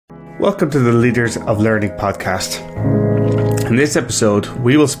Welcome to the Leaders of Learning podcast. In this episode,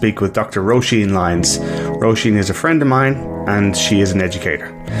 we will speak with Dr. Roisin Lyons. Roisin is a friend of mine and she is an educator.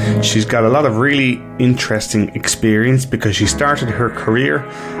 She's got a lot of really interesting experience because she started her career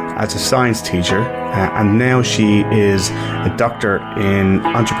as a science teacher and now she is a doctor in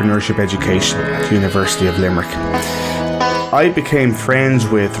entrepreneurship education at the University of Limerick. I became friends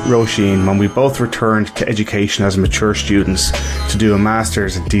with Roisin when we both returned to education as mature students to do a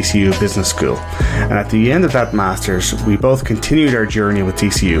master's at DCU Business School. And at the end of that master's, we both continued our journey with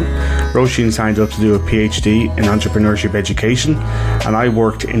DCU. Roisin signed up to do a PhD in entrepreneurship education, and I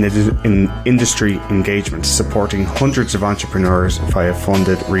worked in industry engagement, supporting hundreds of entrepreneurs via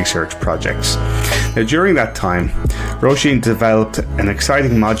funded research projects. Now, during that time, Roisin developed an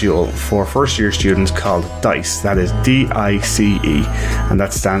exciting module for first-year students called DICE, that is DICE, and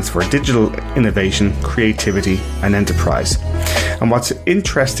that stands for Digital Innovation, Creativity and Enterprise. And what's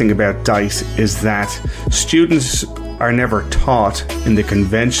interesting about DICE is that students are never taught in the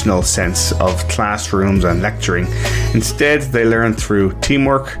conventional sense of classrooms and lecturing. Instead, they learn through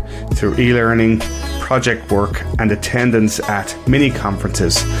teamwork, through e-learning, project work and attendance at mini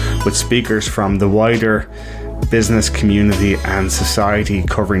conferences with speakers from the wider business community and society,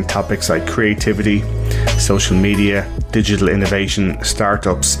 covering topics like creativity, social media, digital innovation,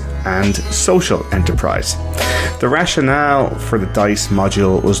 startups and social enterprise. The rationale for the DICE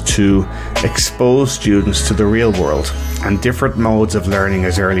module was to expose students to the real world and different modes of learning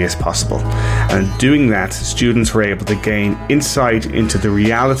as early as possible. And in doing that, students were able to gain insight into the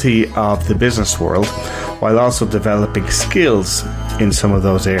reality of the business world while also developing skills in some of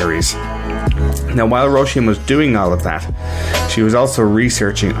those areas. Now, while Roisin was doing all of that, she was also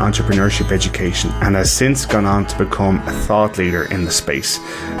researching entrepreneurship education and has since gone on to become a thought leader in the space,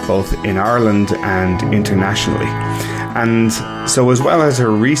 both in Ireland and internationally. And so, as well as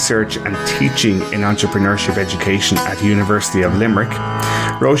her research and teaching in entrepreneurship education at the University of Limerick,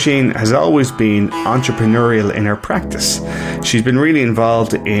 Roisin has always been entrepreneurial in her practice. She's been really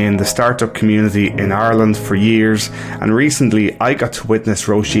involved in the startup community in Ireland for years, and recently I got to witness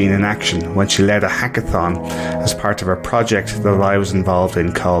Roisin in action when she led a hackathon as part of a project that I was involved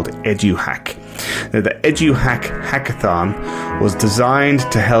in called EduHack. Now, the EduHack hackathon was designed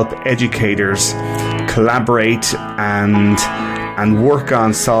to help educators collaborate and work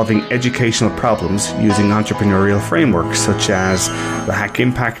on solving educational problems using entrepreneurial frameworks such as the Hack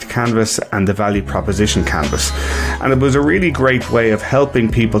Impact Canvas and the Value Proposition Canvas. And it was a really great way of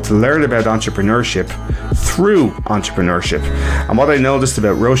helping people to learn about entrepreneurship through entrepreneurship. And what I noticed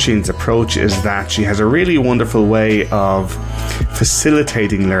about Roisin's approach is that she has a really wonderful way of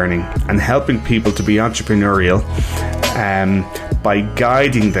facilitating learning and helping people to be entrepreneurial by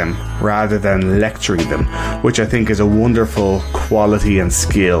guiding them rather than lecturing them, which I think is a wonderful quality and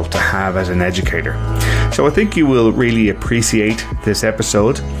skill to have as an educator. So I think you will really appreciate this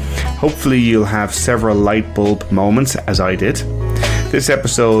episode. Hopefully you'll have several light bulb moments as I did. This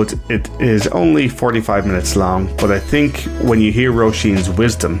episode, it is only 45 minutes long, but I think when you hear Roisin's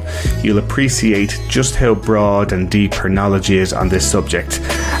wisdom, you'll appreciate just how broad and deep her knowledge is on this subject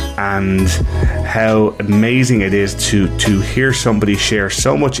and how amazing it is to hear somebody share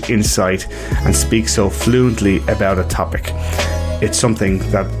so much insight and speak so fluently about a topic. It's something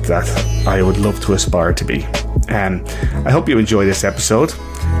that I would love to aspire to be. I hope you enjoy this episode.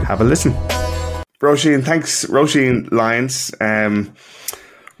 Have a listen. Roisin, thanks. Roisin Lyons,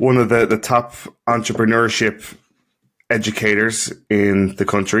 one of the top entrepreneurship educators in the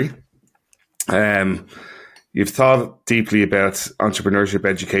country. You've thought deeply about entrepreneurship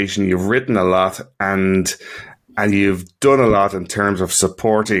education. You've written a lot and you've done a lot in terms of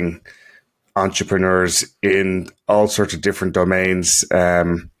supporting entrepreneurs in all sorts of different domains.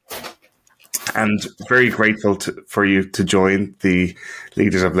 And very grateful for you to join the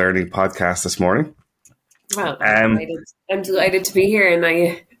Leaders of Learning podcast this morning. Well, I'm delighted to be here, and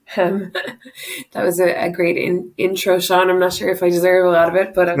I that was a great intro, Sean. I'm not sure if I deserve a lot of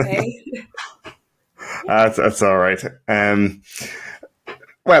it, but okay. That's all right.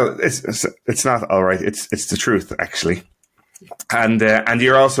 Well, it's not all right. It's the truth, actually. And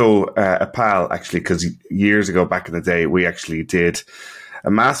you're also a pal, actually, because years ago, back in the day, we actually did a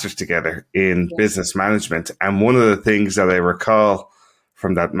master's together in business management. And one of the things that I recall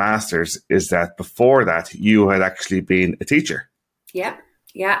from that master's is that before that, you had actually been a teacher. Yeah,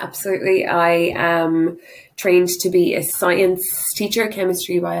 absolutely. I am trained to be a science teacher,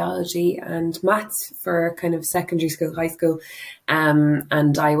 chemistry, biology and maths for kind of secondary school, high school.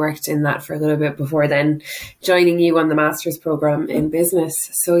 And I worked in that for a little bit before then joining you on the master's program in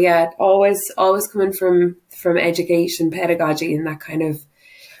business. So yeah, always coming from education, pedagogy and that kind of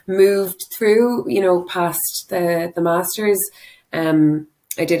moved through, past the masters.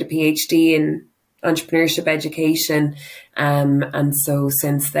 I did a PhD in entrepreneurship education. And so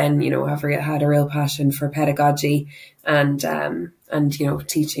since then, I've had a real passion for pedagogy and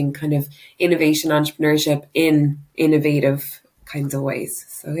teaching kind of innovation entrepreneurship in innovative kinds of ways.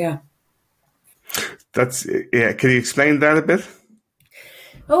 So, yeah. Can you explain that a bit?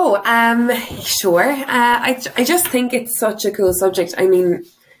 Sure. I just think it's such a cool subject. I mean,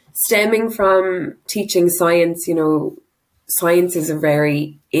 stemming from teaching science, science is a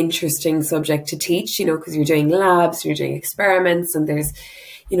very interesting subject to teach, because you're doing labs, you're doing experiments, and there's,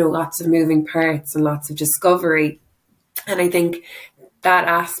 lots of moving parts and lots of discovery. And I think that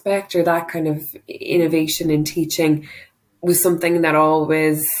aspect, or that kind of innovation in teaching, was something that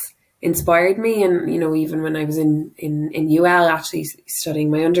always inspired me. And, even when I was in UL, actually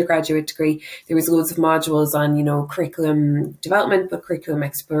studying my undergraduate degree, there was loads of modules on, curriculum development, but curriculum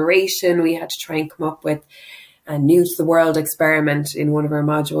exploration. We had to try and come up with a new to the world experiment in one of our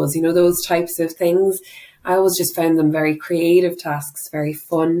modules, those types of things. I always just found them very creative tasks, very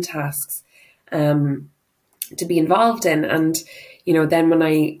fun tasks to be involved in. And, then when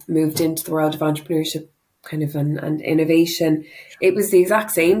I moved into the world of entrepreneurship kind of and innovation, it was the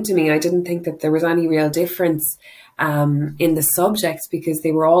exact same to me. I didn't think that there was any real difference in the subjects, because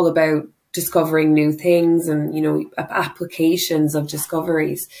they were all about discovering new things and, applications of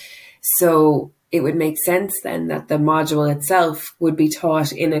discoveries. So it would make sense then that the module itself would be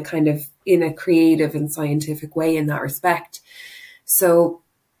taught in a creative and scientific way in that respect. So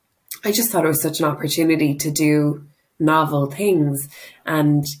I just thought it was such an opportunity to do novel things.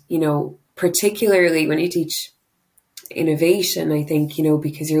 And, particularly when you teach innovation, I think,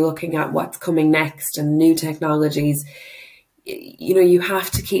 because you're looking at what's coming next and new technologies, you have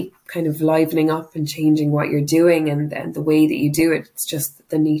to keep kind of livening up and changing what you're doing and the way that you do it. It's just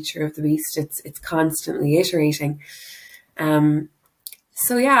the nature of the beast. It's constantly iterating.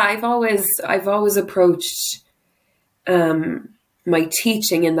 So yeah, I've always approached my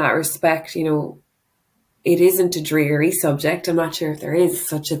teaching in that respect. It isn't a dreary subject. I'm not sure if there is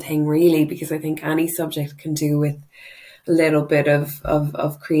such a thing really, because I think any subject can do with a little bit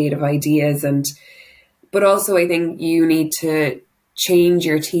of creative ideas. But also I think you need to change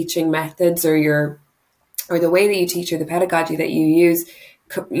your teaching methods or the way that you teach, or the pedagogy that you use,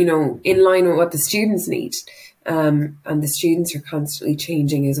 in line with what the students need. And the students are constantly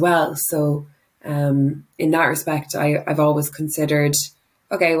changing as well. So in that respect, I've always considered,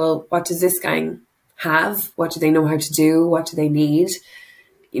 okay, well, what does this gang have? What do they know how to do? What do they need?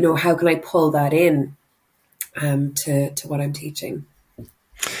 How can I pull that in to what I'm teaching?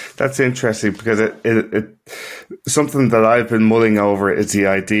 That's interesting, because it something that I've been mulling over is the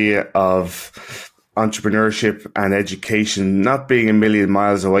idea of entrepreneurship and education not being a million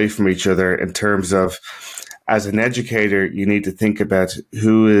miles away from each other, in terms of, as an educator, you need to think about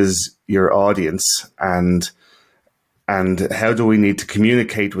who is your audience and how do we need to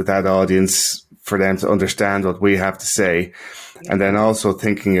communicate with that audience for them to understand what we have to say. And then also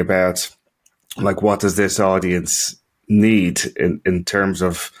thinking about, like, what does this audience need in terms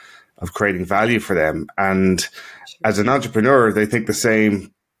of creating value for them. And as an entrepreneur, they think the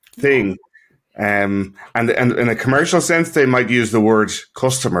same thing. And in a commercial sense, they might use the word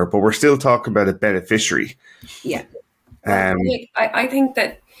customer, but we're still talking about a beneficiary. Yeah. I think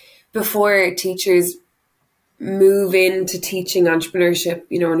that before teachers move into teaching entrepreneurship,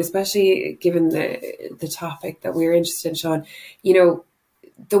 and especially given the topic that we're interested in, Sean,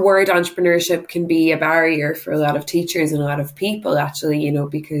 the word entrepreneurship can be a barrier for a lot of teachers and a lot of people, actually,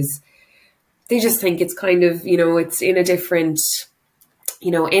 because they just think it's kind of, it's in a different,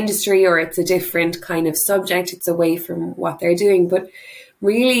 industry, or it's a different kind of subject. It's away from what they're doing. But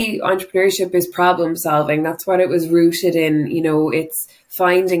really, entrepreneurship is problem solving. That's what it was rooted in. It's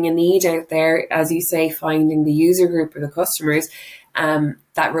finding a need out there, as you say, finding the user group or the customers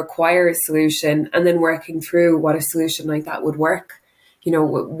that require a solution, and then working through what a solution like that would work,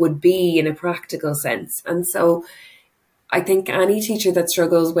 would be in a practical sense. And so I think any teacher that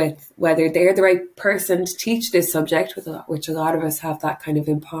struggles with whether they're the right person to teach this subject, which a lot of us have that kind of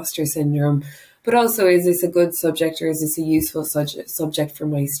imposter syndrome, but also, is this a good subject, or is this a useful subject for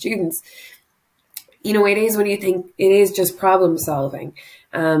my students? It is when you think it is just problem solving,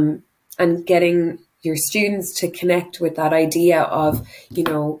 and getting your students to connect with that idea of,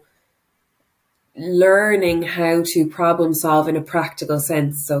 learning how to problem solve in a practical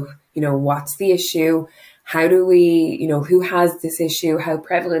sense. So, what's the issue? How do we, who has this issue? How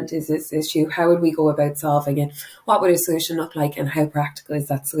prevalent is this issue? How would we go about solving it? What would a solution look like? And how practical is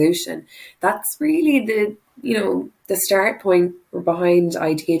that solution? That's really the start point behind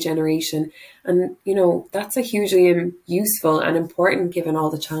idea generation. And, that's a hugely useful and important given all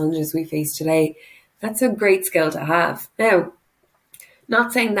the challenges we face today. That's a great skill to have. Now,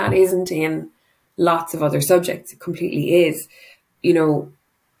 not saying that isn't in lots of other subjects. It completely is.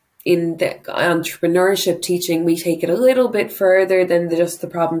 In the entrepreneurship teaching, we take it a little bit further than just the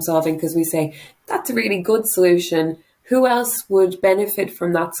problem solving, because we say, that's a really good solution. Who else would benefit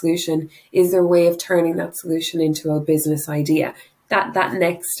from that solution? Is there a way of turning that solution into a business idea? That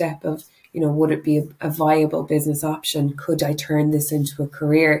next step of, would it be a viable business option? Could I turn this into a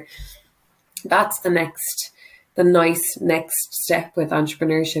career? That's the nice next step with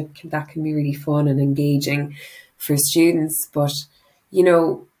entrepreneurship. That can be really fun and engaging for students. But,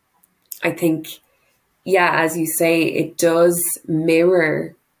 I think, as you say, it does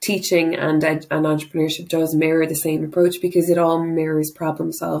mirror teaching, and entrepreneurship does mirror the same approach, because it all mirrors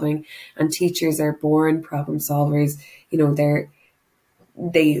problem solving, and teachers are born problem solvers.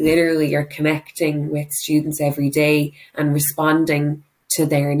 They literally are connecting with students every day and responding to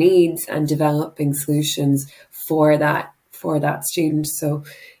their needs and developing solutions for that student. So,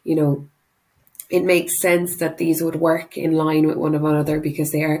 it makes sense that these would work in line with one another,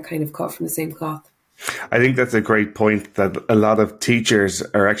 because they are kind of cut from the same cloth. I think that's a great point, that a lot of teachers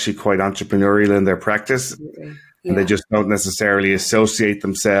are actually quite entrepreneurial in their practice. Yeah. And they just don't necessarily associate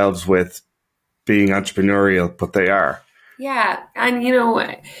themselves with being entrepreneurial, but they are. Yeah. And,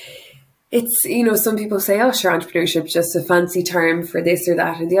 it's, some people say, oh, sure, entrepreneurship is just a fancy term for this or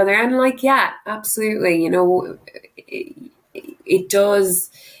that or the other. And absolutely, it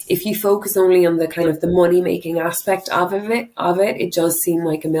does. If you focus only on the kind of the money-making aspect of it, it does seem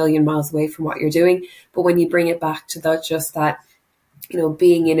like a million miles away from what you're doing. But when you bring it back to that,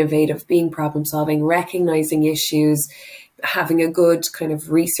 being innovative, being problem-solving, recognizing issues, having a good kind of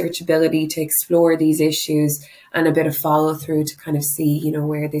research ability to explore these issues, and a bit of follow-through to kind of see,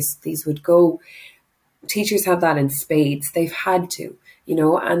 where these would go. Teachers have that in spades. They've had to,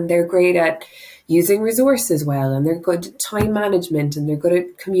 and they're great at using resources well, and they're good at time management, and they're good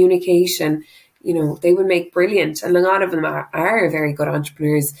at communication. They would make brilliant, and a lot of them are very good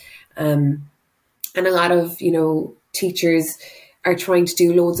entrepreneurs. And a lot of, teachers are trying to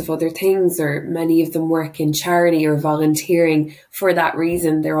do loads of other things, or many of them work in charity or volunteering for that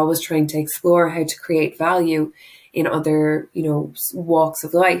reason. They're always trying to explore how to create value in other, walks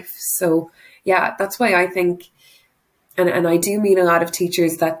of life. So that's why I think, and I do meet a lot of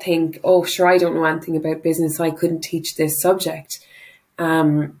teachers that think, oh, sure, I don't know anything about business, I couldn't teach this subject.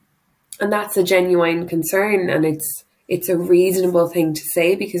 And that's a genuine concern, and it's a reasonable thing to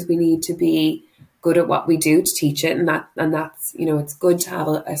say, because we need to be good at what we do to teach it, and that's it's good to have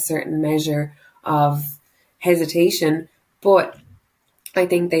a certain measure of hesitation. But I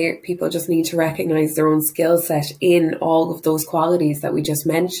think people just need to recognize their own skill set in all of those qualities that we just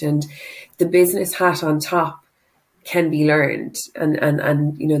mentioned. The business hat on top can be learned, and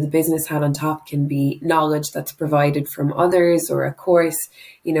the business hat on top can be knowledge that's provided from others, or a course,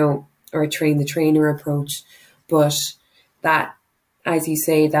 or a train the trainer approach. But that, as you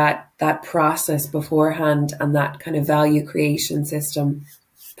say, that process beforehand, and that kind of value creation system,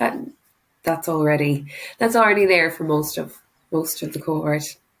 that's already there for most of the cohort.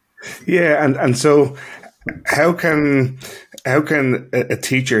 Yeah, and so how can a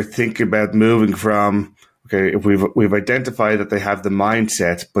teacher think about moving from, okay, if we've identified that they have the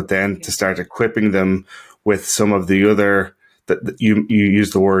mindset, but then to start equipping them with some of the other, that you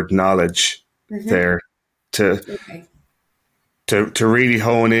use the word knowledge there, to really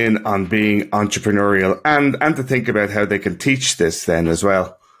hone in on being entrepreneurial, and to think about how they can teach this then as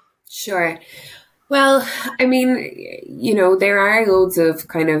well. Sure. Well, I mean, there are loads of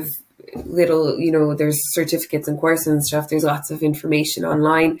kind of little, there's certificates and courses and stuff. There's lots of information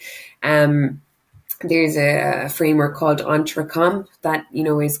online. There's a framework called Entrecomp that,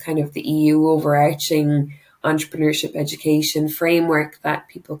 is kind of the EU overarching entrepreneurship education framework that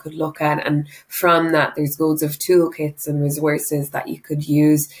people could look at. And from that, there's loads of toolkits and resources that you could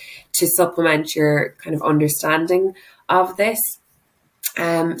use to supplement your kind of understanding of this.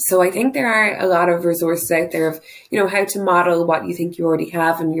 So I think there are a lot of resources out there of, how to model what you think you already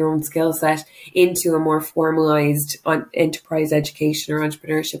have in your own skill set into a more formalized enterprise education or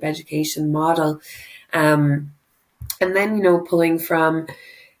entrepreneurship education model. And then, pulling from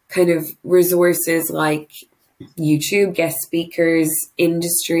kind of resources like YouTube, guest speakers,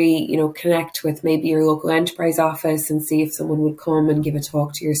 industry, connect with maybe your local enterprise office and see if someone would come and give a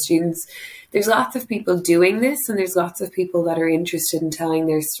talk to your students. There's lots of people doing this, and there's lots of people that are interested in telling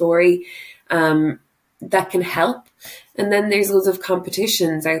their story that can help. And then there's loads of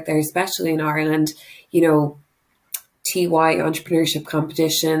competitions out there, especially in Ireland, you know, TY entrepreneurship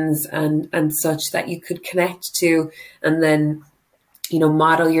competitions and such that you could connect to, and then, you know,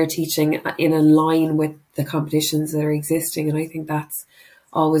 model your teaching in a line with the competitions that are existing. And I think that's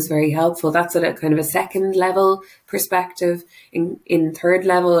always very helpful. That's at a kind of a second level perspective. In third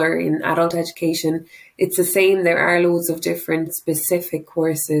level or in adult education, it's the same. There are loads of different specific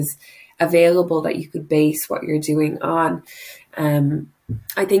courses available that you could base what you're doing on.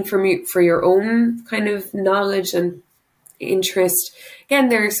 I think for your own kind of knowledge and interest, again,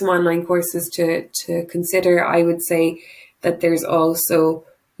 there are some online courses to consider. I would say that there's also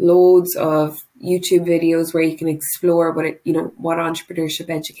loads of YouTube videos where you can explore what entrepreneurship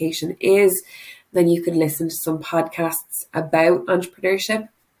education is. Then you could listen to some podcasts about entrepreneurship.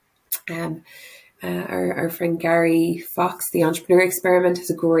 Our friend Gary Fox, The Entrepreneur Experiment,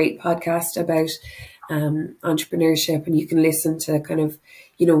 has a great podcast about entrepreneurship, and you can listen to kind of,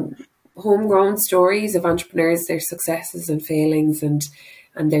 you know, homegrown stories of entrepreneurs, their successes and failings, and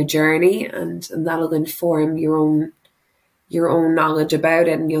their journey, and that'll inform your own knowledge about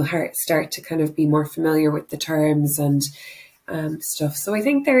it, and you'll start to kind of be more familiar with the terms and stuff. So I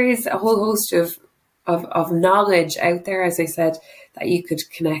think there is a whole host of knowledge out there, as I said, that you could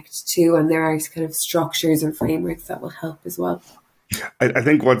connect to, and there are kind of structures and frameworks that will help as well. I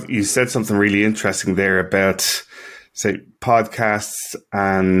think what you said something really interesting there about, say, podcasts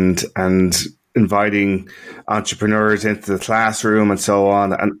and inviting entrepreneurs into the classroom and so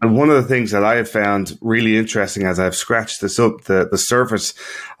on. And one of the things that I have found really interesting as I've scratched the surface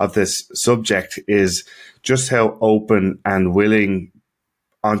of this subject is just how open and willing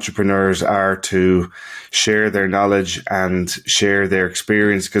entrepreneurs are to share their knowledge and share their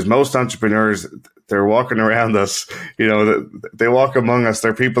experience. Because most entrepreneurs, they're walking around us, you know, they walk among us.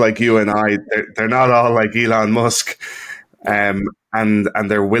 They're people like you and I. They're not all like Elon Musk. And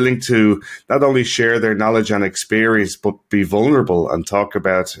they're willing to not only share their knowledge and experience, but be vulnerable and talk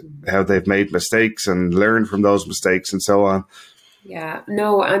about how they've made mistakes and learn from those mistakes and so on. Yeah,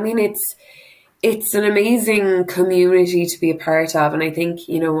 no, I mean, it's an amazing community to be a part of. And I think,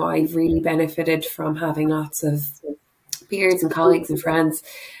 you know, I've really benefited from having lots of peers and colleagues and friends,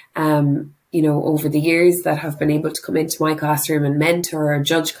 you know, over the years that have been able to come into my classroom and mentor or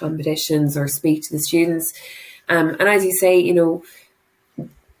judge competitions or speak to the students. And as you say, you know,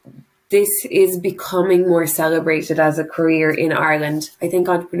 this is becoming more celebrated as a career in Ireland. I think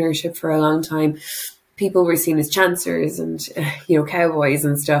entrepreneurship for a long time, people were seen as chancers and, you know, cowboys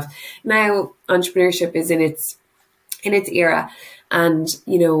and stuff. Now entrepreneurship is in its era, and,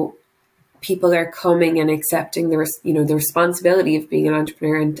 you know, people are coming and accepting the responsibility of being an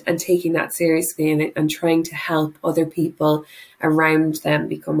entrepreneur and taking that seriously and trying to help other people around them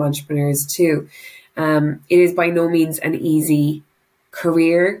become entrepreneurs too. It is by no means an easy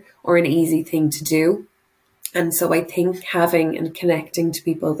career or an easy thing to do. And so I think having and connecting to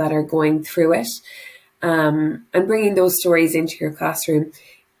people that are going through it, and bringing those stories into your classroom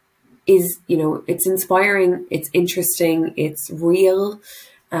is, you know, it's inspiring, it's interesting, it's real.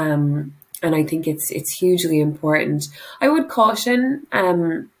 And I think it's hugely important. I would caution,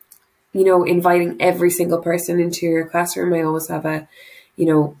 you know, inviting every single person into your classroom. I always have a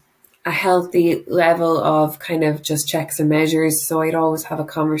healthy level of kind of just checks and measures. So I'd always have a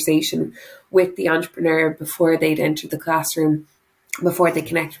conversation with the entrepreneur before they'd enter the classroom, before they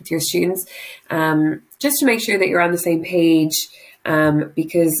connect with your students, just to make sure that you're on the same page.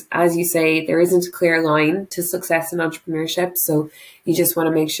 Because as you say, there isn't a clear line to success in entrepreneurship. So you just want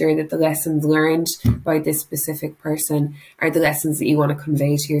to make sure that the lessons learned by this specific person are the lessons that you want to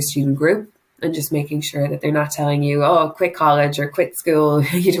convey to your student group, and just making sure that they're not telling you, oh, quit college or quit school,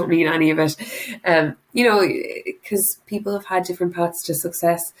 you don't need any of it. You know, because people have had different paths to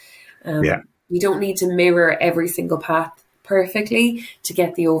success. You don't need to mirror every single path perfectly to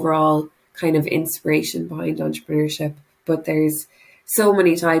get the overall kind of inspiration behind entrepreneurship. But there's so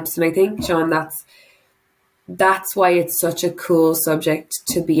many types. And I think, Sean, that's why it's such a cool subject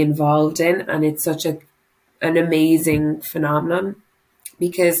to be involved in. And it's such an amazing phenomenon,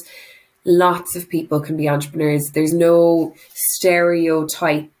 because lots of people can be entrepreneurs. There's no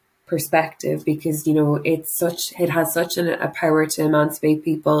stereotype perspective, because, you know, it has such a power to emancipate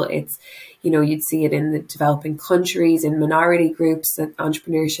people. It's, you know, you'd see it in the developing countries, in minority groups, that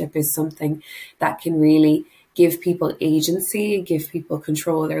entrepreneurship is something that can really give people agency, give people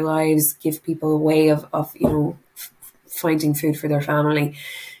control of their lives, give people a way of you know, finding food for their family.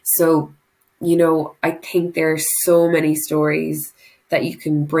 So, you know, I think there are so many stories that you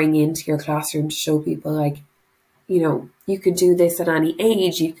can bring into your classroom to show people, like, you know, you could do this at any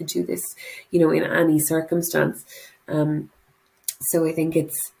age, you could do this, you know, in any circumstance. So I think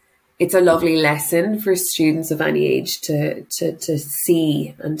it's it's a lovely lesson for students of any age to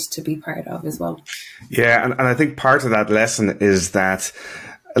see and to be part of as well. Yeah, and I think part of that lesson is that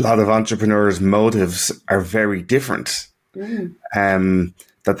a lot of entrepreneurs' motives are very different.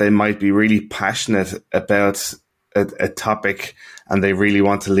 That they might be really passionate about a topic and they really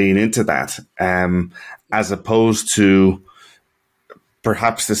want to lean into that, as opposed to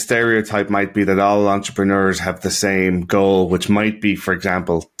perhaps the stereotype might be that all entrepreneurs have the same goal, which might be, for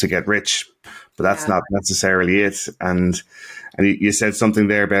example, to get rich, but that's not necessarily it. And you said something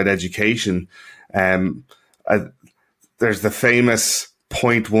there about education. There's the famous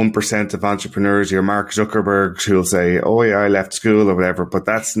 0.1% of entrepreneurs, your Mark Zuckerberg, who'll say, "Oh yeah, I left school," or whatever. But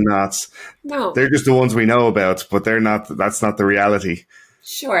that's not. No, they're just the ones we know about, but they're not. That's not the reality.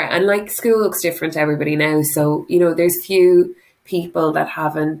 Sure, and like school looks different to everybody now. So there's few people that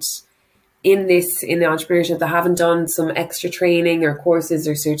haven't in the entrepreneurship that haven't done some extra training or courses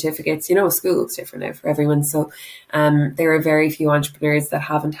or certificates. School looks different now for everyone. So there are very few entrepreneurs that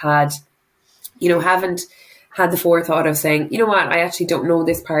haven't had the forethought of saying, you know what, I actually don't know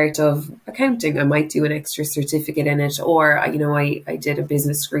this part of accounting. I might do an extra certificate in it, or I did a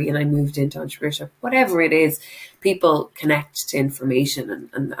business degree and I moved into entrepreneurship. Whatever it is, people connect to information,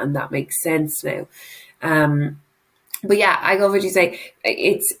 and that makes sense now. But yeah, I love what you say.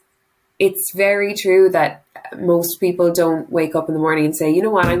 It's very true that most people don't wake up in the morning and say, you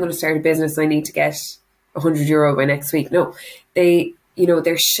know what, I'm going to start a business. I need to get €100 by next week. No,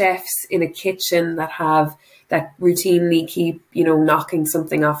 they're chefs in a kitchen that routinely keep, knocking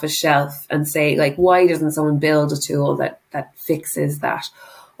something off a shelf and say, like, why doesn't someone build a tool that fixes that?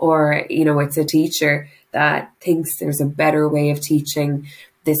 Or, it's a teacher that thinks there's a better way of teaching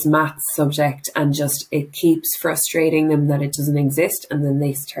this maths subject, and just it keeps frustrating them that it doesn't exist. And then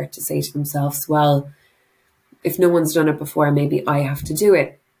they start to say to themselves, well, if no one's done it before, maybe I have to do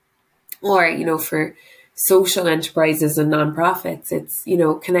it. Or, for social enterprises and nonprofits, it's,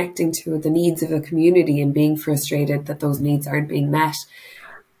 connecting to the needs of a community and being frustrated that those needs aren't being met.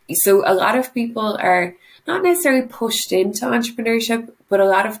 So a lot of people are not necessarily pushed into entrepreneurship, but a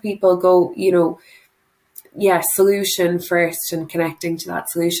lot of people go, solution first and connecting to that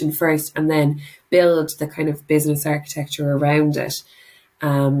solution first, and then build the kind of business architecture around it,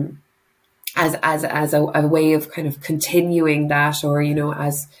 as a way of kind of continuing that, or,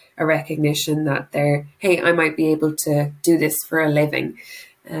 as a recognition that hey, I might be able to do this for a living.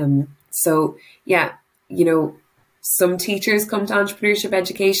 So yeah, some teachers come to entrepreneurship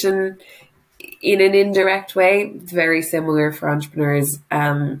education in an indirect way, very similar for entrepreneurs.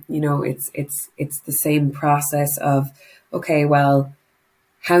 It's the same process of, okay, well,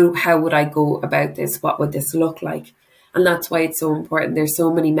 how would I go about this? What would this look like? And that's why it's so important. There's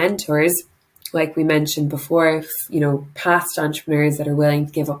so many mentors, like we mentioned before, past entrepreneurs that are willing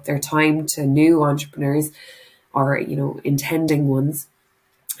to give up their time to new entrepreneurs or, intending ones,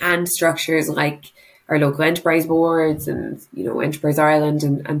 and structures like our local enterprise boards and, Enterprise Ireland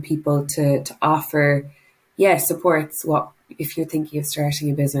and people to offer, supports. What if you're thinking of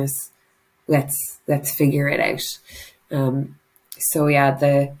starting a business? Let's figure it out. So yeah,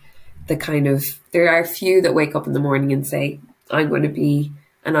 the kind of, there are a few that wake up in the morning and say, I'm going to be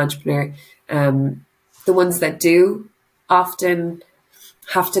an entrepreneur. The ones that do often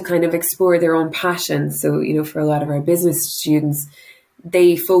have to kind of explore their own passion. So, for a lot of our business students,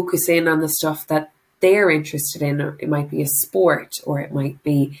 they focus in on the stuff that they're interested in. Or it might be a sport, or it might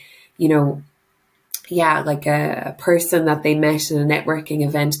be, like a person that they met in a networking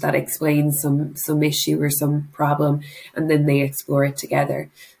event that explains some issue or some problem, and then they explore it together.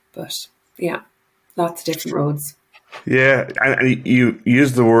 But yeah, lots of different roads. Yeah, and you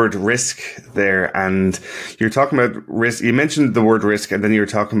use the word risk there, and you're talking about risk. You mentioned the word risk, and then you were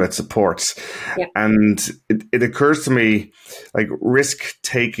talking about supports. Yeah. And it occurs to me, like, risk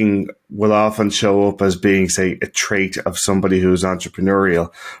taking will often show up as being, say, a trait of somebody who's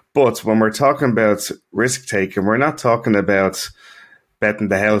entrepreneurial. But when we're talking about risk taking, we're not talking about betting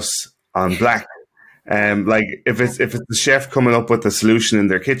the house on black. Like if it's the chef coming up with the solution in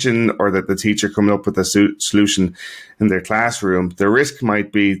their kitchen, or that the teacher coming up with the solution in their classroom, the risk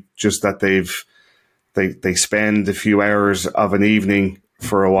might be just that they spend a few hours of an evening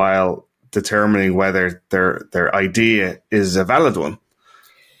for a while determining whether their idea is a valid one.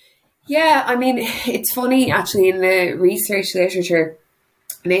 Yeah, I mean, it's funny actually, in the research literature,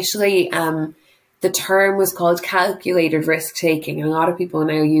 initially the term was called calculated risk taking, and a lot of people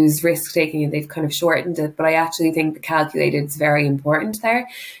now use risk taking and they've kind of shortened it. But I actually think the calculated is very important there,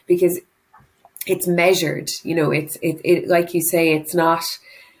 because it's measured. It like you say, it's not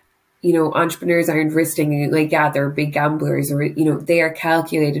entrepreneurs aren't risking, like, yeah, they're big gamblers, or, they are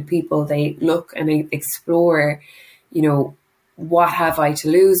calculated people. They look and they explore, what have I to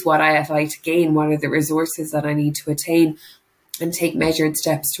lose? What have I to gain? What are the resources that I need to attain? And take measured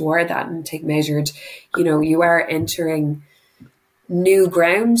steps toward that, and take measured, you are entering new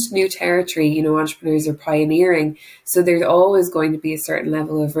ground, new territory. Entrepreneurs are pioneering. So there's always going to be a certain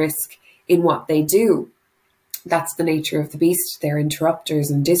level of risk in what they do. That's the nature of the beast. They're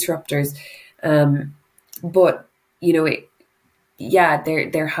interrupters and disruptors. But,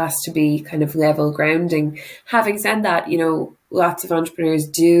 there has to be kind of level grounding. Having said that, lots of entrepreneurs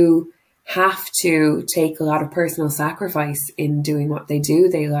do have to take a lot of personal sacrifice in doing what they do.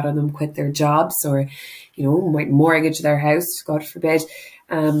 A lot of them quit their jobs, or, might mortgage their house, God forbid.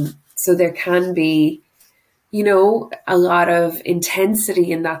 So there can be, a lot of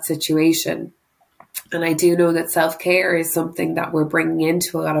intensity in that situation. And I do know that self-care is something that we're bringing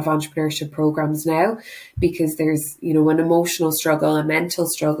into a lot of entrepreneurship programs now, because there's, an emotional struggle, a mental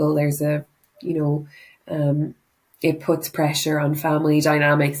struggle. There's it puts pressure on family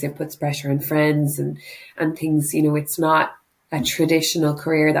dynamics. It puts pressure on friends and things. It's not a traditional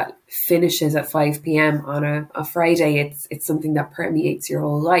career that finishes at 5 p.m. on a Friday. It's something that permeates your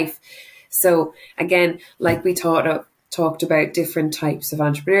whole life. So again, like we talked about different types of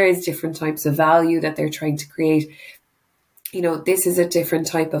entrepreneurs, different types of value that they're trying to create. This is a different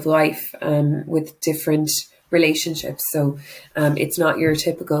type of life, with different relationships. So it's not your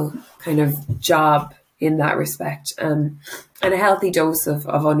typical kind of job in that respect. And a healthy dose of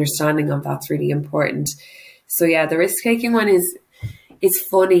understanding of that's really important. So yeah, the risk-taking one is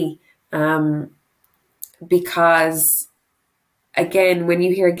funny, because again, when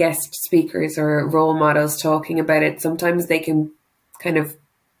you hear guest speakers or role models talking about it, sometimes they can kind of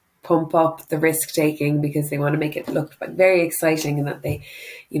pump up the risk-taking because they want to make it look very exciting, and that they,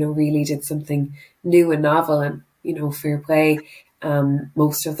 really did something new and novel. And, fair play.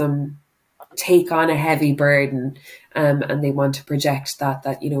 Most of them take on a heavy burden, and they want to project that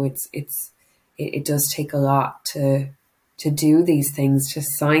it does take a lot to do these things, to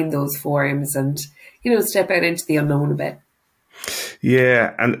sign those forms, and step out into the unknown a bit.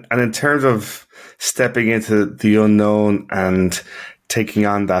 Yeah, and in terms of stepping into the unknown and taking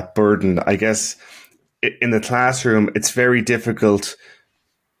on that burden, I guess in the classroom it's very difficult.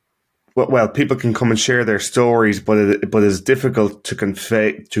 Well, people can come and share their stories, but it's difficult to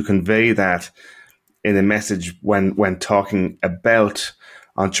convey that in a message when talking about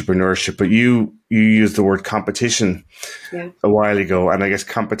entrepreneurship. But you used the word competition a while ago, and I guess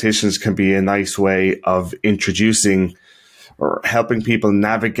competitions can be a nice way of introducing or helping people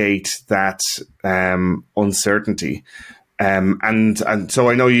navigate that uncertainty. And so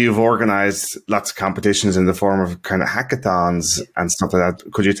I know you've organized lots of competitions in the form of kind of hackathons and stuff like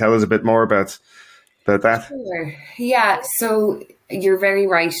that. Could you tell us a bit more about that? Sure. Yeah. So you're very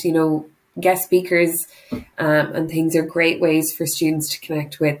right. Guest speakers and things are great ways for students to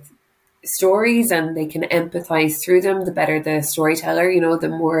connect with stories, and they can empathize through them. The better the storyteller, the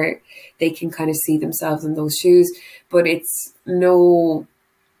more they can kind of see themselves in those shoes. But it's no,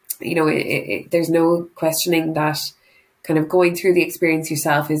 there's no questioning that kind of going through the experience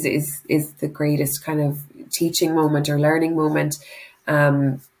yourself is the greatest kind of teaching moment or learning moment.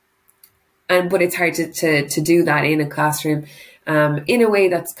 But it's hard to do that in a classroom in a way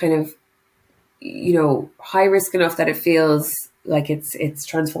that's kind of, high risk enough that it feels like it's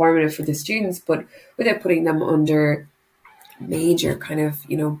transformative for the students, but without putting them under major kind of,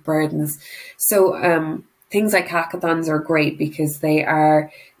 burdens. So things like hackathons are great because they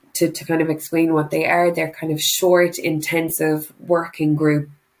are, to kind of explain what they are, they're kind of short, intensive working group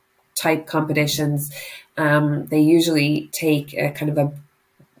type competitions. They usually take a kind of a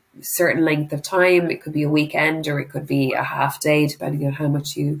certain length of time. It could be a weekend or it could be a half day, depending on how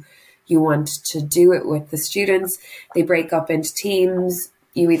much you want to do it with the students. They break up into teams.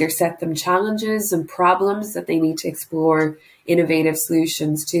 You either set them challenges and problems that they need to explore innovative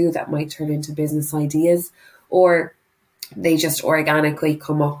solutions to that might turn into business ideas, or they just organically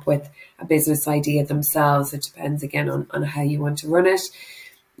come up with a business idea themselves. It depends again on how you want to run it.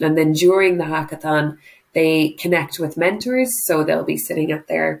 And then during the hackathon, they connect with mentors. So they'll be sitting at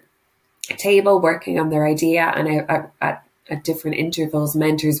their table working on their idea, and at different intervals,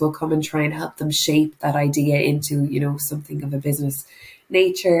 mentors will come and try and help them shape that idea into, something of a business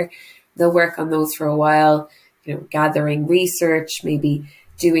nature. They'll work on those for a while, gathering research, maybe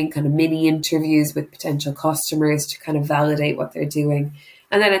doing kind of mini interviews with potential customers to kind of validate what they're doing.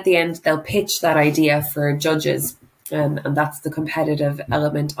 And then at the end, they'll pitch that idea for judges. And that's the competitive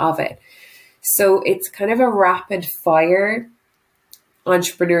element of it. So it's kind of a rapid fire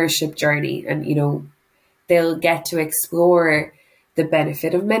entrepreneurship journey, and, you know, they'll get to explore the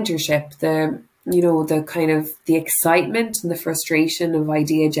benefit of mentorship, the, you know, the kind of the excitement and the frustration of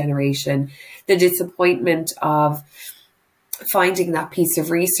idea generation, the disappointment of finding that piece of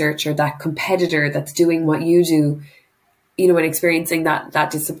research or that competitor that's doing what you do, you know, and experiencing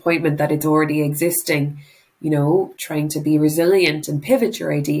that disappointment that it's already existing, you know, trying to be resilient and pivot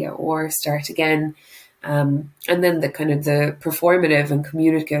your idea or start again. And then the kind of the performative and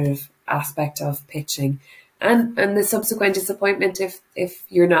communicative aspect of pitching, and the subsequent disappointment if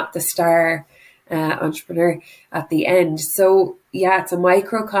you're not the star entrepreneur at the end. So yeah, it's a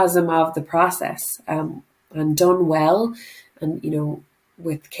microcosm of the process, and done well, and, you know,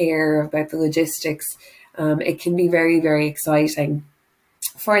 with care about the logistics, it can be very, very exciting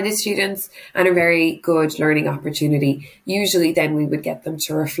for the students and a very good learning opportunity. Usually then we would get them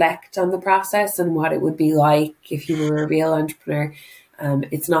to reflect on the process and what it would be like if you were a real entrepreneur.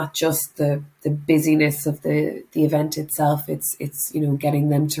 It's not just the busyness of the event itself. It's, you know, getting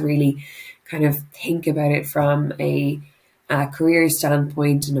them to really kind of think about it from a career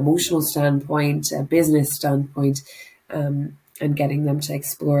standpoint, an emotional standpoint, a business standpoint, and getting them to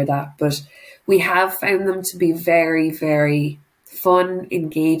explore that. But we have found them to be very, very fun,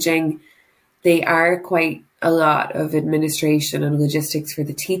 engaging. They are quite a lot of administration and logistics for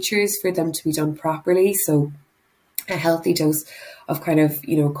the teachers for them to be done properly. So a healthy dose of kind of,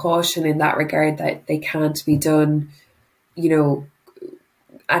 you know, caution in that regard, that they can't be done, you know,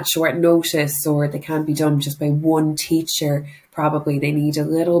 at short notice, or they can't be done just by one teacher. Probably they need a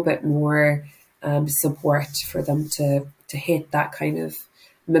little bit more support for them to hit that kind of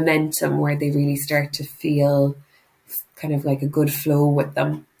momentum where they really start to feel kind of like a good flow with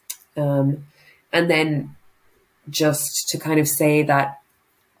them. And then just to kind of say that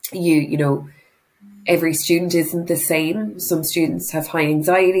you know, every student isn't the same. Some students have high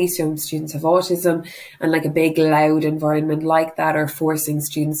anxiety, some students have autism, and like a big loud environment like that, or forcing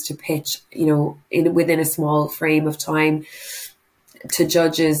students to pitch, you know, within a small frame of time to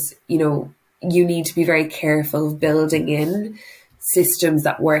judges, you know, you need to be very careful of building in systems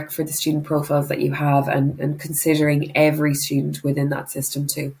that work for the student profiles that you have, and considering every student within that system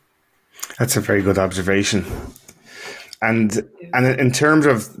too. That's a very good observation. And in terms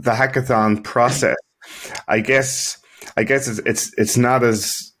of the hackathon process, I guess it's not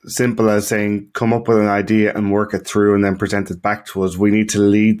as simple as saying come up with an idea and work it through and then present it back to us. We need to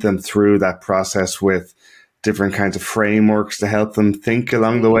lead them through that process with different kinds of frameworks to help them think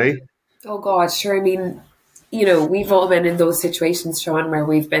along the way. Oh God, sure. I mean, you know, we've all been in those situations, Sean, where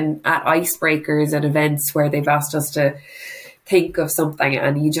we've been at icebreakers at events where they've asked us to think of something,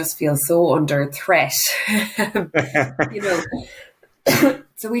 and you just feel so under threat, you know.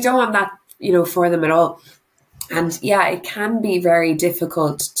 So we don't want that, you know, for them at all. And yeah, it can be very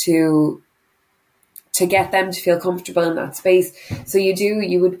difficult to get them to feel comfortable in that space. So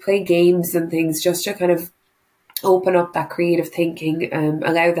you would play games and things just to kind of open up that creative thinking,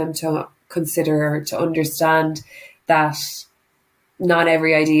 allow them to consider or to understand that not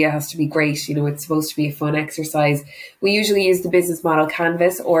every idea has to be great. You know, it's supposed to be a fun exercise. We usually use the business model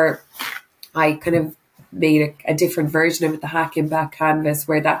canvas, or I kind of made a different version of it, the Hack Impact Canvas,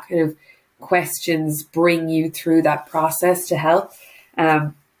 where that kind of questions bring you through that process to help.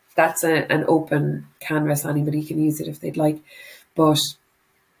 That's an open canvas. Anybody can use it if they'd like. But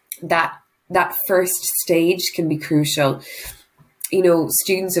that first stage can be crucial. You know,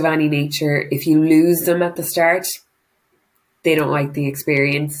 students of any nature, if you lose them at the start, they don't like the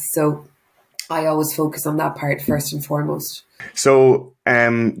experience. So I always focus on that part first and foremost. So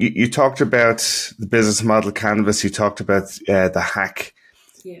you talked about the business model canvas. You talked about the Hack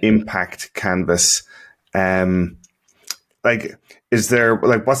Impact Canvas. Is there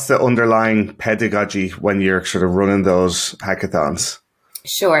what's the underlying pedagogy when you're sort of running those hackathons?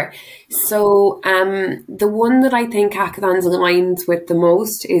 Sure. So the one that I think hackathons aligns with the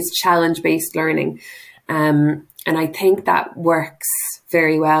most is challenge-based learning. And I think that works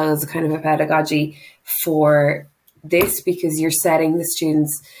very well as a kind of a pedagogy for this, because you're setting the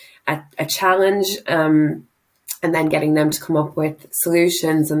students a challenge, and then getting them to come up with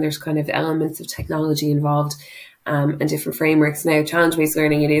solutions. And there's kind of elements of technology involved, and different frameworks. Now, challenge-based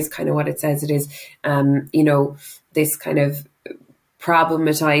learning, it is kind of what it says it is. You know, this kind of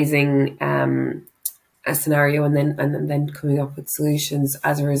problematizing a scenario and then coming up with solutions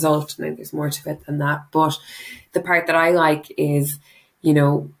as a result. Now, there's more to it than that. But the part that I like is, you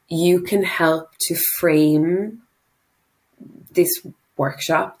know, you can help to frame this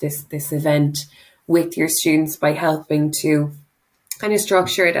workshop, this event with your students by helping to kind of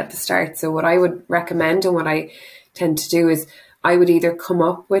structure it at the start. So what I would recommend and what I tend to do is I would either come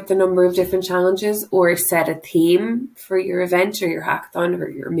up with a number of different challenges or set a theme for your event or your hackathon or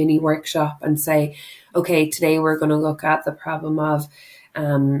your mini workshop and say, okay, today we're going to look at the problem of,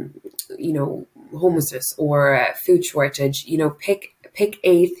 homelessness or food shortage. Pick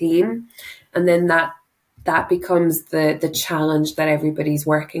a theme, and then that becomes the challenge that everybody's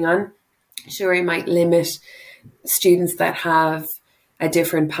working on. Sure, I might limit students that have a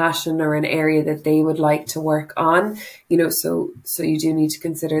different passion or an area that they would like to work on, so you do need to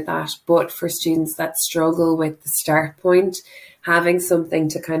consider that. But for students that struggle with the start point, having something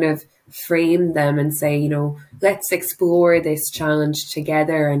to kind of frame them and say, let's explore this challenge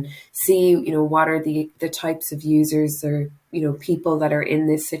together and see, what are the types of users or, people that are in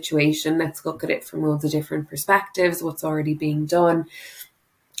this situation. Let's look at it from loads of different perspectives, what's already being done.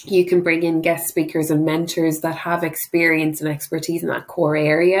 You can bring in guest speakers and mentors that have experience and expertise in that core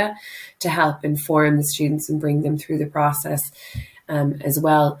area to help inform the students and bring them through the process as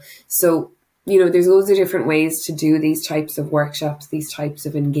well. So, there's loads of different ways to do these types of workshops, these types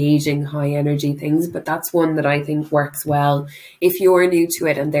of engaging high energy things, but that's one that I think works well. If you're new to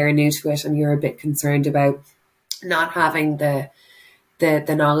it and they're new to it and you're a bit concerned about not having the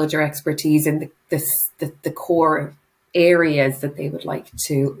knowledge or expertise in the core areas that they would like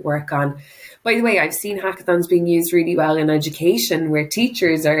to work on. By the way, I've seen hackathons being used really well in education, where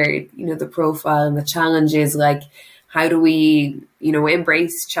teachers are, the profile, and the challenge is like, how do we,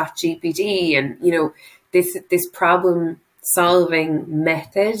 embrace ChatGPT? And, this problem solving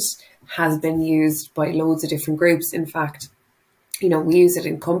method has been used by loads of different groups. In fact, we use it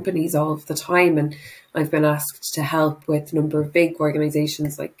in companies all of the time. And I've been asked to help with a number of big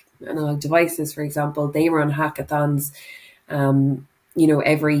organizations like Analog Devices, for example. They run hackathons,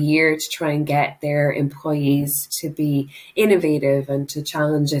 every year to try and get their employees to be innovative and to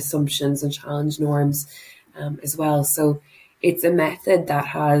challenge assumptions and challenge norms as well. So it's a method that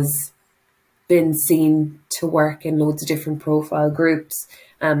has been seen to work in loads of different profile groups.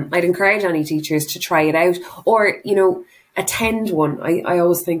 I'd encourage any teachers to try it out or, attend one. I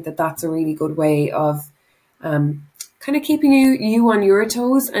always think that that's a really good way of kind of keeping you on your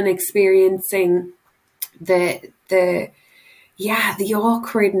toes and experiencing the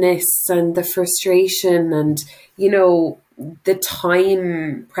awkwardness and the frustration and, the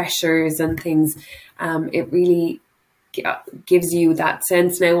time pressures and things. It really gives you that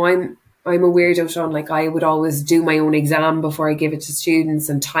sense. Now, I'm a weirdo, Sean. Like, I would always do my own exam before I give it to students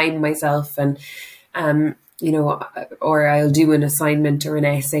and time myself and, or I'll do an assignment or an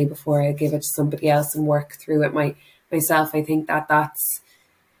essay before I give it to somebody else and work through it myself. I think that's,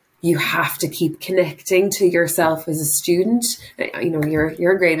 you have to keep connecting to yourself as a student.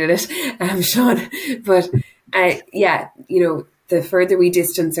 You're great at it, Sean. But the further we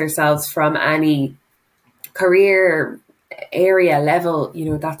distance ourselves from any career area level,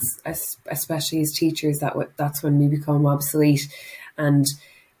 that's, especially as teachers, that's when we become obsolete. And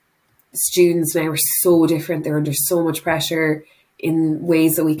students now are so different. They're under so much pressure in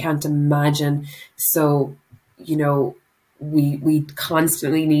ways that we can't imagine. So, we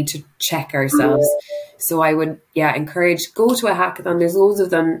constantly need to check ourselves. So I would, encourage, go to a hackathon. There's loads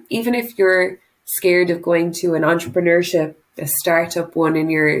of them. Even if you're scared of going to an entrepreneurship, a startup one in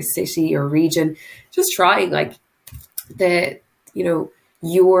your city or region, just try. Like,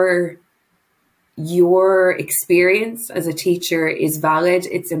 your experience as a teacher is valid.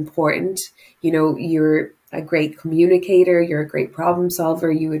 It's important. You're a great communicator. You're a great problem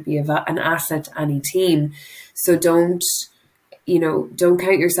solver. You would be an asset to any team. So don't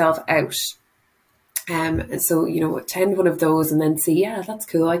count yourself out. So, attend one of those and then see, that's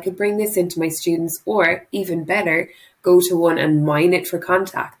cool. I could bring this into my students, or even better, go to one and mine it for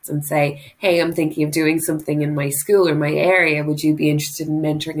contacts and say, hey, I'm thinking of doing something in my school or my area. Would you be interested in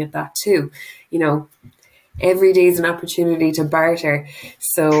mentoring at that too? Every day is an opportunity to barter.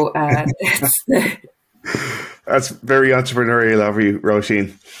 So that's very entrepreneurial of you,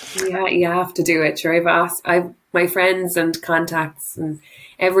 Roisin. Yeah, you have to do it. Sure, I've my friends and contacts, and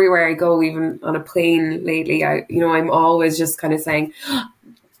everywhere I go, even on a plane lately, I'm always just kind of saying,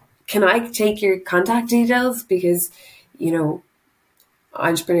 can I take your contact details? Because,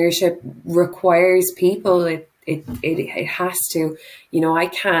 entrepreneurship requires people. It has to,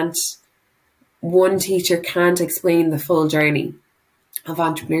 one teacher can't explain the full journey of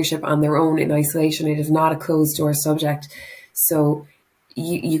entrepreneurship on their own in isolation. It is not a closed door subject. So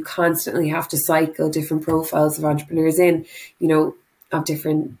you constantly have to cycle different profiles of entrepreneurs in, of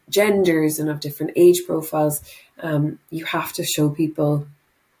different genders and of different age profiles. You have to show people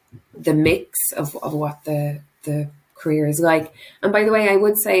the mix of what the career is like. And by the way, I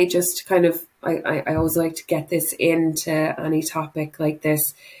would say, just kind of, I always like to get this into any topic like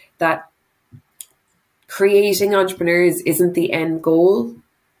this, that creating entrepreneurs isn't the end goal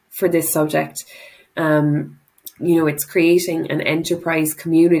for this subject. It's creating an enterprise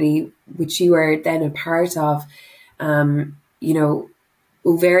community, which you are then a part of.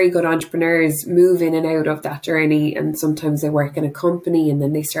 Very good entrepreneurs move in and out of that journey, and sometimes they work in a company and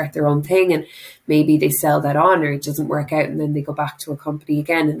then they start their own thing, and maybe they sell that on or it doesn't work out, and then they go back to a company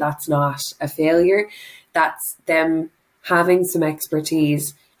again, and that's not a failure. That's them having some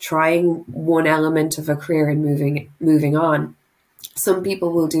expertise, trying one element of a career and moving on. Some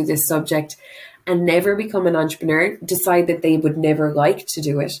people will do this subject and never become an entrepreneur, decide that they would never like to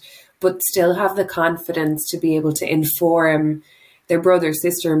do it, but still have the confidence to be able to inform their brother,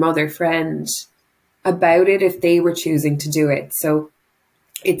 sister, mother, friend about it if they were choosing to do it. So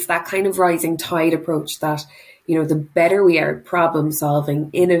it's that kind of rising tide approach that, the better we are at problem solving,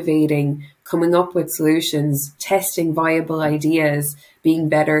 innovating, coming up with solutions, testing viable ideas, being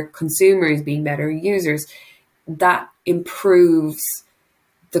better consumers, being better users, that improves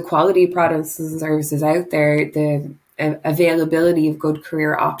the quality of products and services out there, the availability of good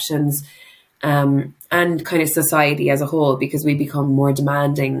career options, and kind of society as a whole, because we become more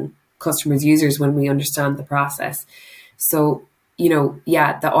demanding customers, users, when we understand the process. So,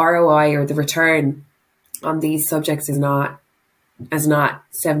 the ROI, or the return on these subjects, is not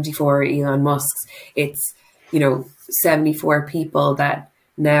 74 Elon Musks. It's, 74 people that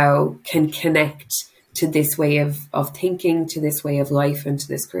now can connect to this way of thinking, to this way of life, and to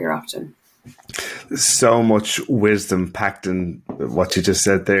this career option. So much wisdom packed in what you just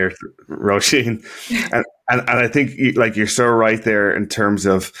said there, Roisin. And I think you're so right there in terms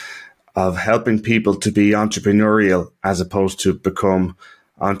of helping people to be entrepreneurial as opposed to become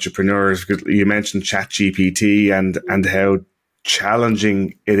entrepreneurs. You mentioned ChatGPT and how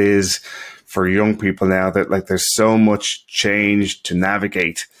challenging it is for young people now, that there's so much change to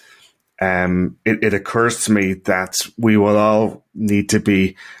navigate. It occurs to me that we will all need to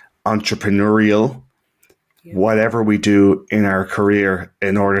be entrepreneurial, whatever we do in our career,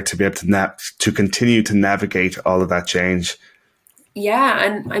 in order to be able to continue to navigate all of that change.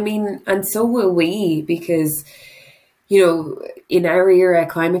 Yeah, and so will we, because in our era,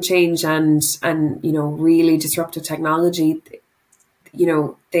 climate change and really disruptive technology,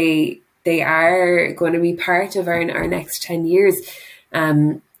 they are going to be part of our next 10 years.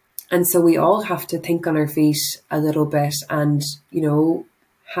 And so we all have to think on our feet a little bit, and,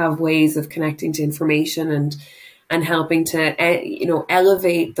 have ways of connecting to information and helping to,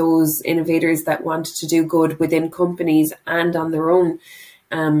 elevate those innovators that want to do good within companies and on their own.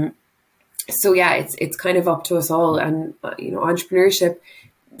 So yeah, it's kind of up to us all. And, entrepreneurship,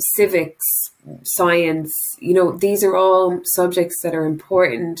 civics, science, these are all subjects that are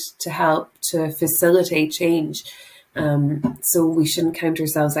important to help to facilitate change. So we shouldn't count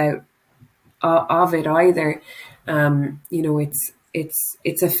ourselves out of it either.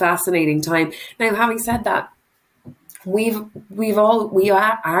 It's a fascinating time. Now, having said that, we are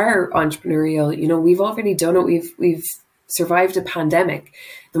entrepreneurial. We've already done it. We've survived a pandemic.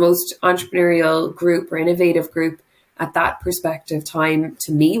 The most entrepreneurial group or innovative group at that perspective time,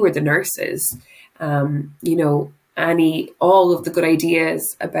 to me, were the nurses. All of the good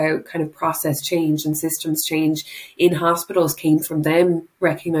ideas about kind of process change and systems change in hospitals came from them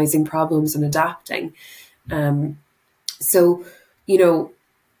recognizing problems and adapting. So,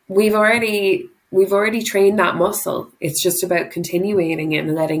 we've already trained that muscle. It's just about continuing it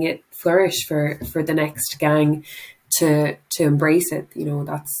and letting it flourish for the next gang to embrace it.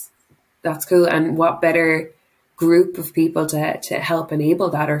 That's cool. And what better group of people to help enable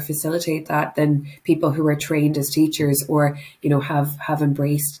that or facilitate that than people who are trained as teachers or, have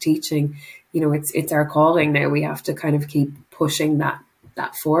embraced teaching. It's our calling now. We have to kind of keep pushing that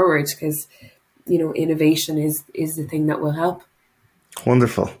forward, because, innovation is the thing that will help.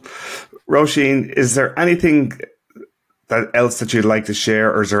 Wonderful. Roisin, is there anything else that you'd like to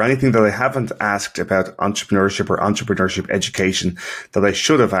share, or is there anything that I haven't asked about entrepreneurship or entrepreneurship education that I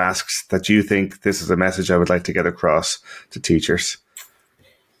should have asked, that you think this is a message I would like to get across to teachers?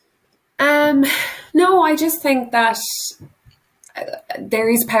 No, I just think that there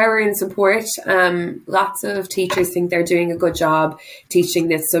is power in support. Lots of teachers think they're doing a good job teaching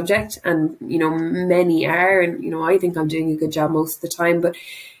this subject, and many are, and I think I'm doing a good job most of the time, but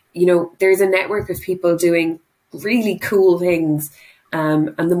there's a network of people doing really cool things,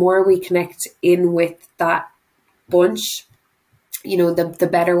 and the more we connect in with that bunch, the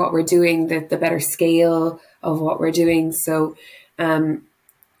better what we're doing, the better scale of what we're doing. So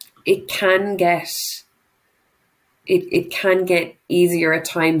it can get it can get easier at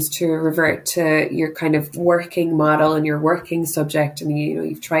times to revert to your kind of working model and your working subject, and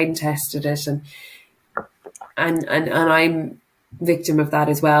you've tried and tested it, and I'm victim of that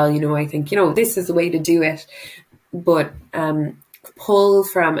as well. I think this is the way to do it, but pull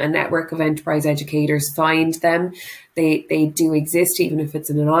from a network of enterprise educators, find them. They do exist, even if it's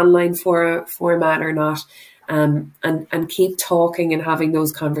in an online format or not, and keep talking and having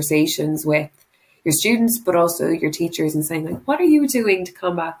those conversations with your students, but also your teachers, and saying, like, what are you doing to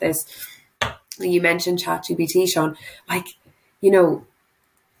combat this? You mentioned ChatGPT, Sean.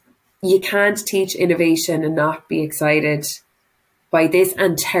 You can't teach innovation and not be excited by this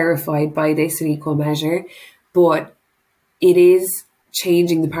and terrified by this in equal measure, but it is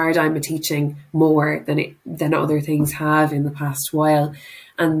changing the paradigm of teaching more than other things have in the past while.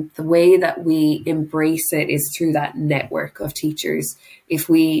 And the way that we embrace it is through that network of teachers. If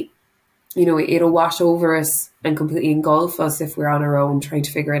we, it'll wash over us and completely engulf us if we're on our own trying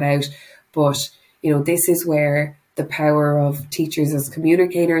to figure it out. But, this is where the power of teachers as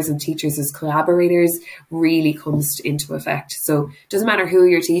communicators and teachers as collaborators really comes into effect. So it doesn't matter who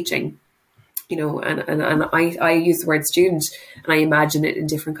you're teaching, and I use the word student, and I imagine it in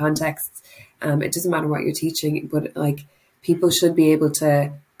different contexts. It doesn't matter what you're teaching, but people should be able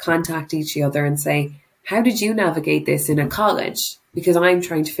to contact each other and say, how did you navigate this in a college? Because I'm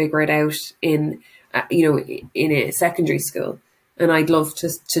trying to figure it out in a secondary school, and I'd love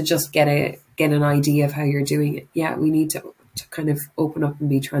to just get an idea of how you're doing it. Yeah, we need to kind of open up and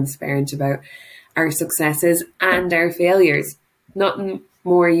be transparent about our successes and our failures. Nothing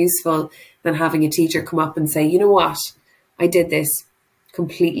more useful than having a teacher come up and say, you know what, I did this,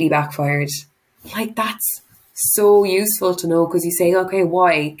 completely backfired. That's so useful to know, because you say, okay,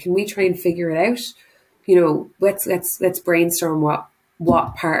 why? Can we try and figure it out? Let's brainstorm what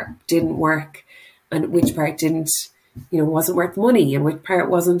part didn't work and which part didn't, wasn't worth the money, and which part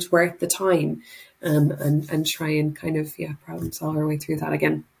wasn't worth the time, and try and kind of, problem solve our way through that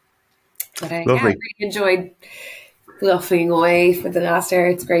again. But I really enjoyed bluffing away for the last hour.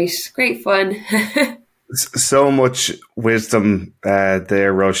 It's great fun. So much wisdom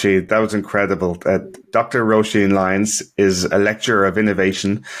there, Roisin. That was incredible. Dr. Roisin Lyons is a lecturer of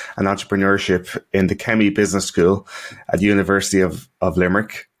innovation and entrepreneurship in the Chemie Business School at the University of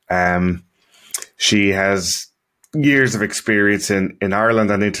Limerick. She has years of experience in Ireland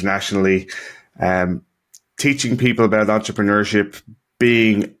and internationally, teaching people about entrepreneurship,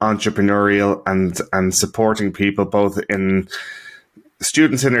 being entrepreneurial, and supporting people both in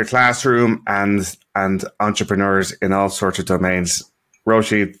students in their classroom and entrepreneurs in all sorts of domains.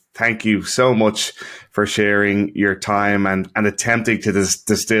 Roisin, thank you so much for sharing your time and attempting to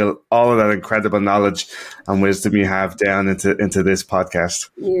distill all of that incredible knowledge and wisdom you have down into this podcast.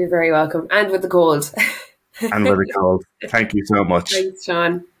 You're very welcome. And with the cold. And with the cold. Thank you so much. Thanks,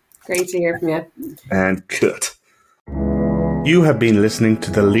 Sean. Great to hear from you. And good. You have been listening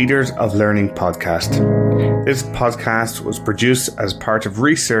to the Leaders of Learning podcast. This podcast was produced as part of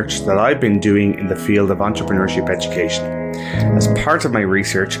research that I've been doing in the field of entrepreneurship education. As part of my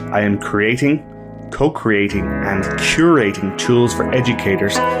research, I am creating, co-creating, and curating tools for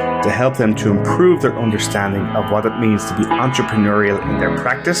educators to help them to improve their understanding of what it means to be entrepreneurial in their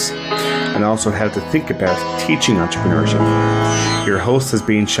practice, and also how to think about teaching entrepreneurship. Your host has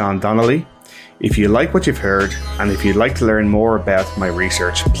been Sean Donnelly. If you like what you've heard, and if you'd like to learn more about my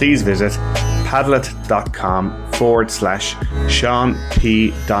research, please visit padlet.com/Sean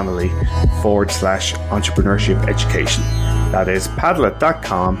P. Donnelly /entrepreneurship education. That is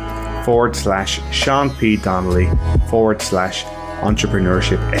padlet.com/Sean P. Donnelly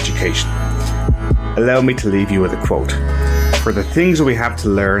 /entrepreneurship education. Allow me to leave you with a quote. For the things we have to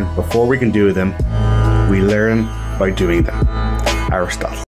learn before we can do them, we learn by doing them. Aristotle.